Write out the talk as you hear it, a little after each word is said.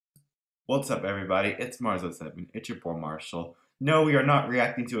What's up, everybody? It's Mars07. It's your boy Marshall. No, we are not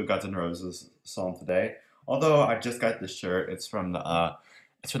reacting to a Guns N' Roses song today. Although I just got this shirt. It's from the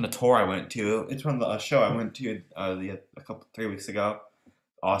tour I went to. It's from the show I went to a couple 3 weeks ago.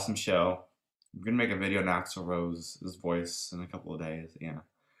 Awesome show. I'm gonna make a video on Axl Rose's voice in a couple of days. Yeah.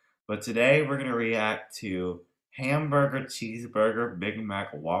 But today we're gonna react to Hamburger, Cheeseburger, Big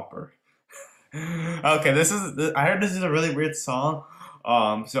Mac, Whopper. Okay, I heard this is a really weird song.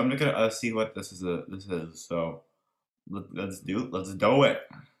 So I'm gonna see what this is. So let's do it.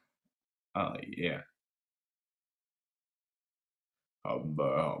 Oh yeah,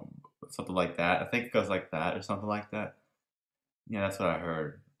 something like that. I think it goes like that or something like that. Yeah, that's what I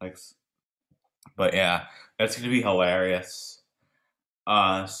heard. But yeah, that's gonna be hilarious.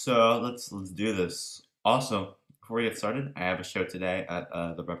 So let's do this. Also, before we get started, I have a show today at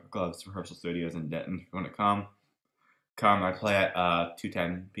the Whopper Gloves Rehearsal Studios in Denton. If you want to come. I play at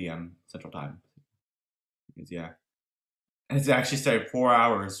 2:10 p.m. Central Time. Yeah, and it's actually started 4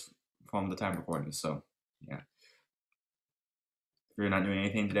 hours from the time recording. So yeah, if you're not doing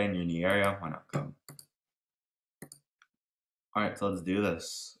anything today and you're in the area, why not come? All right, so let's do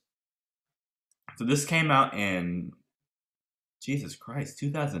this. So this came out in Jesus Christ,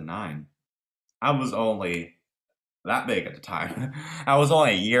 2009. I was only that big at the time. I was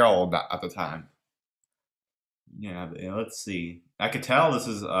only a year old at the time. Yeah, but yeah, let's see. I could tell this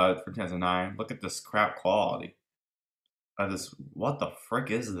is for 2009. Look at this crap quality. What the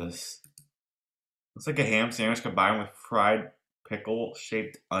frick is this? Looks like a ham sandwich combined with fried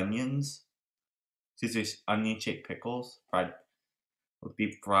pickle-shaped onions. Excuse me, onion-shaped pickles, fried with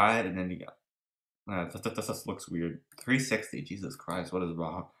beef fried, and then you got. This looks weird. 360. Jesus Christ, what is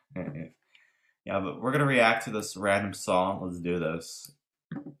wrong? Yeah, but we're gonna react to this random song. Let's do this.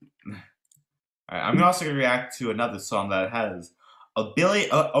 Alright, I'm also gonna react to another song that has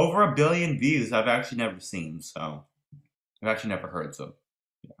over a billion views. I've actually never seen, so I've actually never heard. So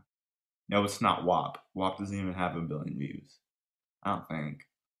yeah, no, it's not WAP. WAP doesn't even have a billion views. I don't think.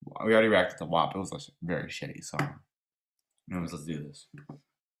 We already reacted to WAP. It was a very shitty song. Anyways, let's do this.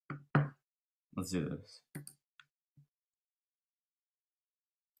 Let's do this.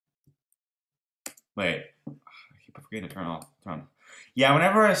 Wait, I keep forgetting to turn off. Yeah,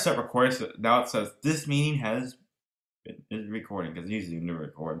 whenever I start recording, so now it says this meeting is recording because usually you never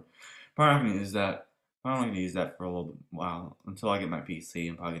record. Probably not gonna use that. I'm only gonna use that for a little while until I get my PC.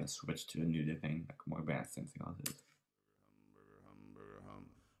 I'm probably gonna switch to a new thing, like more advanced thing.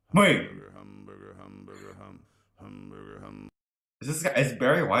 Wait, is this guy? Is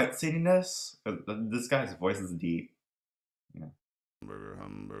Barry White singing this? 'Cause this guy's voice is deep. Yeah. Hamburger,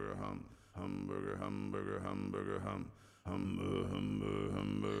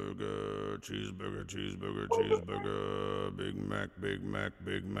 cheeseburger, Big Mac,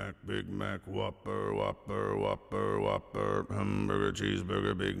 Whopper, Hamburger,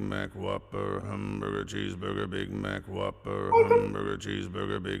 cheeseburger, Big Mac, Whopper, Hamburger, cheeseburger, Big Mac, Whopper, Hamburger,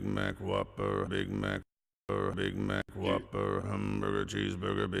 cheeseburger, Big Mac, Whopper, Big Mac, Whopper, Hamburger,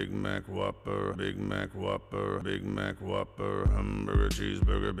 cheeseburger, Big Mac, Whopper, Big Mac, Whopper, Hamburger,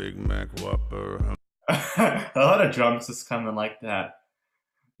 cheeseburger, Big Mac, Whopper. A lot of drums just coming like that.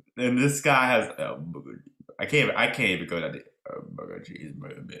 And this guy has I can't even go to the burger,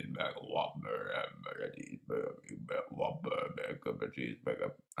 cheeseburger, Big Mac, Whopper, hamburger, cheeseburger, Big Mac, Whopper,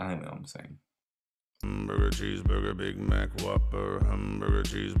 cheeseburger. I don't know what I'm saying. Hamburger, cheeseburger, Big Mac, Whopper, Hamburger,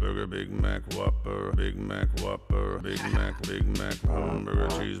 cheeseburger, Big Mac, Whopper, Big Mac, Whopper, Big Mac, Hamburger,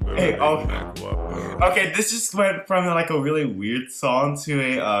 cheeseburger, Hey, Big Mac, Whopper. Okay, this just went from like a really weird song to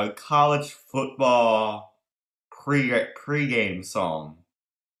a college football pre-game song.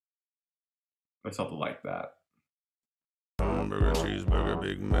 Or something like that. Hamburger, cheeseburger,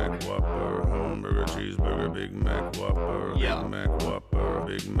 Big Mac, Whopper, Hamburger, cheeseburger, Big Mac, Whopper, Big Mac, Whopper,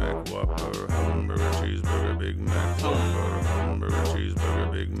 Big Mac, Whopper, Hamburger, cheeseburger, Big Mac, Whopper, Hamburger,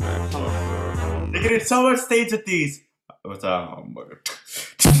 cheeseburger, Big Mac, Whopper. They're getting so much stage with these. What's a hamburger?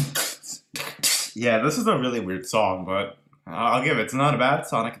 Yeah, this is a really weird song, but I'll give it. It's not a bad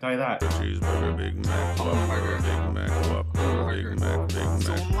song, I can tell you that. Cheeseburger, Big Mac, Whopper, Big Mac, Whopper, Big Mac,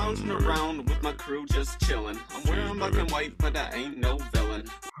 So I'm lounging around with my crew just chilling. I'm wearing black and white, but I ain't no villain.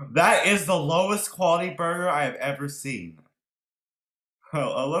 That is the lowest quality burger I have ever seen.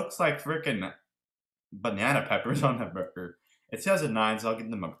 It looks like freaking banana peppers on that burger. It says a 9, so I'll give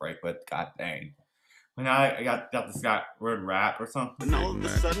them a break, but god dang. But now I got this guy word rap or something. And all of a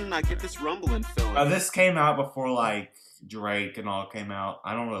sudden, I get this rumbling feeling. This came out before like Drake and all came out.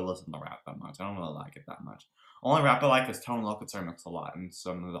 I don't really listen to rap that much. I don't really like it that much. Only rap I like is Tone Loc and Mix a lot, and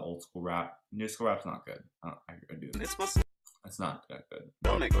some of the old school rap. New school rap's not good. I do. It's my It's not that good.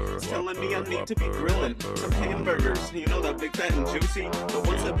 Stomach is telling me I need to be grilling some hamburgers. You know that big fat and juicy, the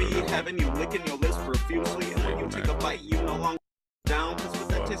ones that be having you licking your lips profusely. And when you take a bite, you no longer down. Cause with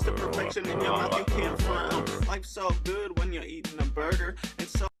that taste of perfection in your mouth, you can't frown. Life's all good when you're eating a burger, and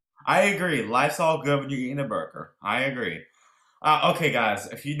so I agree. Life's all good when you're eating a burger. I agree. Okay, guys,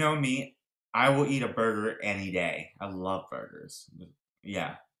 if you know me, I will eat a burger any day. I love burgers.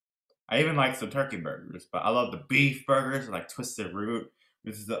 Yeah. I even like some turkey burgers, but I love the beef burgers, like Twisted Root.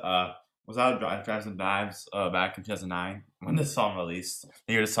 This is was out of Drives and Dives back in 2009 when this song released.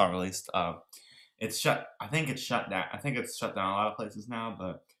 The year the song released. It's shut. I think it's shut down. I think it's shut down a lot of places now,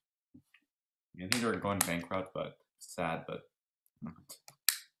 but I think they're going bankrupt. But it's sad. But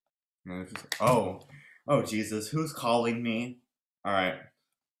you know, oh Jesus, who's calling me? All right.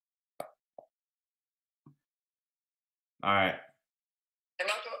 I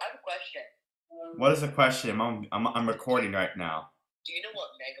have a question. What is the question? I'm recording right now. Do you know what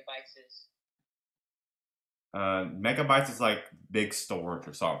megabytes is? Megabytes is like big storage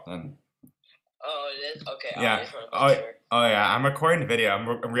or something. Oh, it is? Okay. Yeah. I just want to make sure. Oh yeah. I'm recording the video. I'm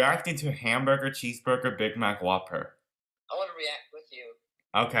reacting to Hamburger, Cheeseburger, Big Mac, Whopper. I want to react with you.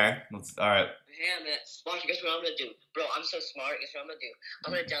 Okay. All right. Hey, man. Watch, guess what I'm going to do? Bro, I'm so smart. Guess what I'm going to do?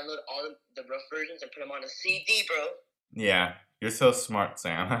 I'm going to download all the rough versions and put them on a CD, bro. Yeah. You're so smart,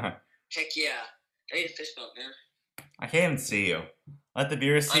 Sam. Heck yeah. I need a fist bump, man. I can't even see you. Let the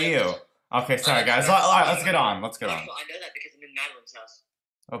viewers see I you. know. Okay, sorry guys. Let's get on. Let's get on. I know that because I'm in Madeline's house.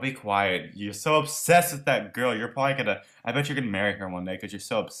 Oh, be quiet. You're so obsessed with that girl. You're probably gonna. I bet you're gonna marry her one day because you're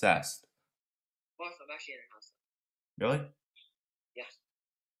so obsessed. Martha, I'm actually in her house. Really? Yeah.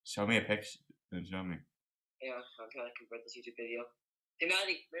 Show me a picture. Show me. Yeah, I'm trying to convert this YouTube video. Hey,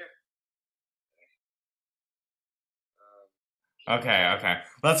 Maddie, come here. Okay.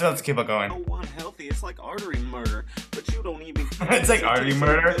 Let's keep it going. so unhealthy. It's like artery murder, but you don't even. It's like artery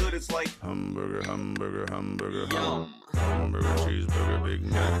murder? So good, it's like Hamburger, yum. Hamburger, cheeseburger, Big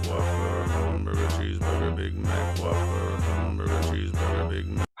Mac, Whopper. Hamburger, cheeseburger, Big Mac, Whopper. Hamburger, cheeseburger, Big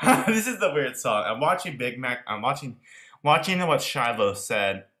Mac. This is the weird song. I'm watching Big Mac. I'm watching what Shiloh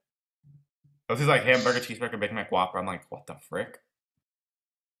said. This is like Hamburger, Cheeseburger, Big Mac, Whopper. I'm like, what the frick?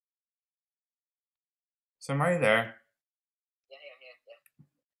 So I'm right there. Yeah.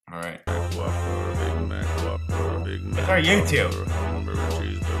 All right. Whopper, Big Mac, Whopper, Big Mac. It's our YouTube. Hamburger,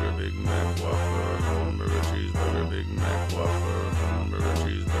 cheeseburger, Big Mac, Whopper. Hamburger, cheeseburger, Big Mac, Whopper. Hamburger,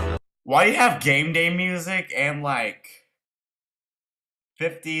 cheeseburger. Why do you have game day music and like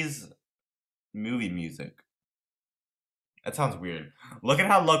 50s movie music? That sounds weird. Look at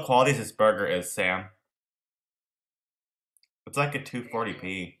how low quality this burger is, Sam. It's like a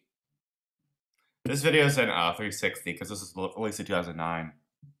 240p. This video is in 360 because this is released in 2009.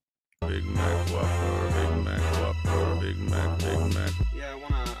 Big Mac, Whopper, Big Mac, Whopper, Big Mac, Big Mac. Yeah, I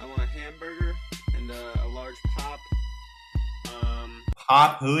want a hamburger and a large pop.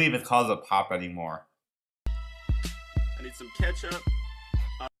 Pop? Who even calls it pop anymore? I need some ketchup.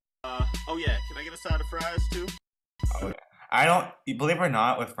 Oh yeah, can I get a side of fries too? Oh, I don't, believe it or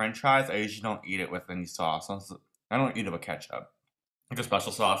not, with French fries, I usually don't eat it with any sauce. I don't eat it with ketchup. Like a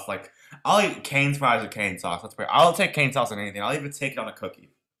special sauce. Like, I'll eat Cane's fries with cane sauce. That's weird. I'll take cane sauce on anything. I'll even take it on a cookie.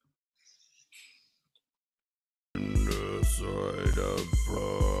 The side of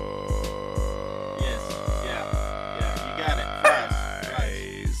fries. Yes, yeah, you got it.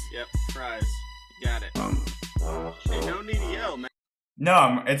 Fries. Yep, fries. You got it. Hey, no need to yell, man.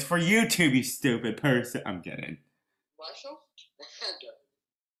 No, it's for YouTube, you stupid person. I'm kidding. Marshall?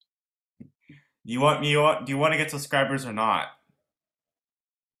 Do you want to get subscribers or not?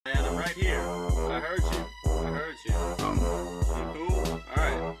 Man, I'm right here. I heard you. You cool?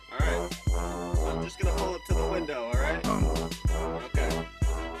 Alright. I'm just gonna pull up to the window, alright? Okay.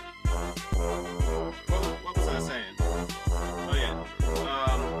 What was I saying? Oh yeah.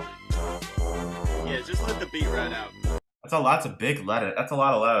 Yeah, just let the beat ride out. That's a big lettuce. That's a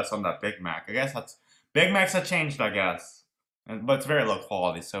lot of lettuce on that Big Mac. I guess Big Macs have changed, I guess. But it's very low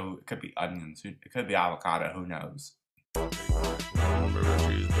quality, so it could be onions. It could be avocado. Who knows? Hamburger,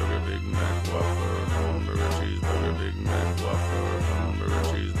 cheeseburger, Big Mac, Whopper. Hamburger, cheeseburger, Big Mac, Whopper. Hamburger,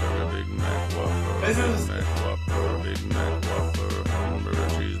 cheeseburger, Big Mac, Whopper. This is Big Mac, Whopper, Big Mac, Whopper. Hamburger,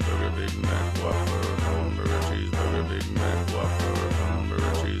 cheeseburger, Big Mac, Whopper. Hamburger, cheeseburger, Big Mac, Whopper.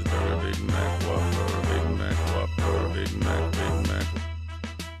 Hamburger, cheeseburger, Big Mac, Whopper. Big Mac, Whopper, Big Mac, Big Mac.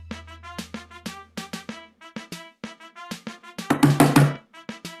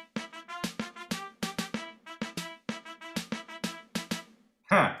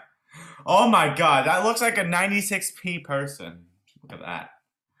 Huh. Oh my god, that looks like a 96p person. Look at that.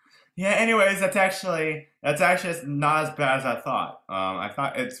 Yeah, anyways, that's actually not as bad as I thought. I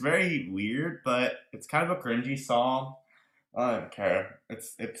thought it's very weird, but it's kind of a cringy song. I don't care.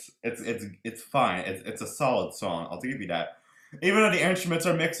 It's fine. It's a solid song. I'll give you that. Even though the instruments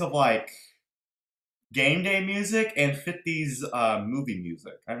are a mix of like game day music and 50s movie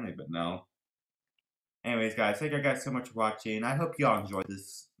music. I don't even know. Anyways, guys, thank you guys so much for watching. I hope y'all enjoyed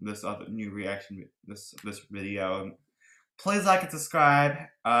this other new reaction this video. Please like and subscribe.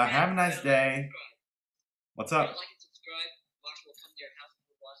 Have a nice day. What's up? Like and subscribe. Marshall will come to your house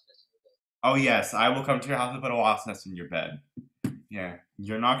and put a wasp nest in your bed. Oh yes, I will come to your house and put a wasp nest in your bed. Yeah,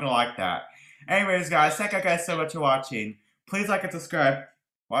 you're not gonna like that. Anyways, guys, thank you guys so much for watching. Please like and subscribe.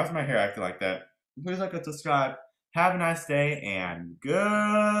 Why is my hair acting like that? Please like and subscribe. Have a nice day and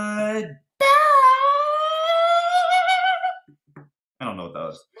goodbye. I don't know what that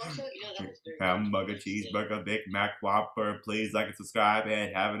was. Marshall, you know that was very Hamburger, cheeseburger, Big Mac, Whopper. Please like and subscribe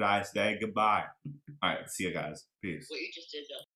and have a nice day. Goodbye. Alright, see you guys. Peace. What you just did, though.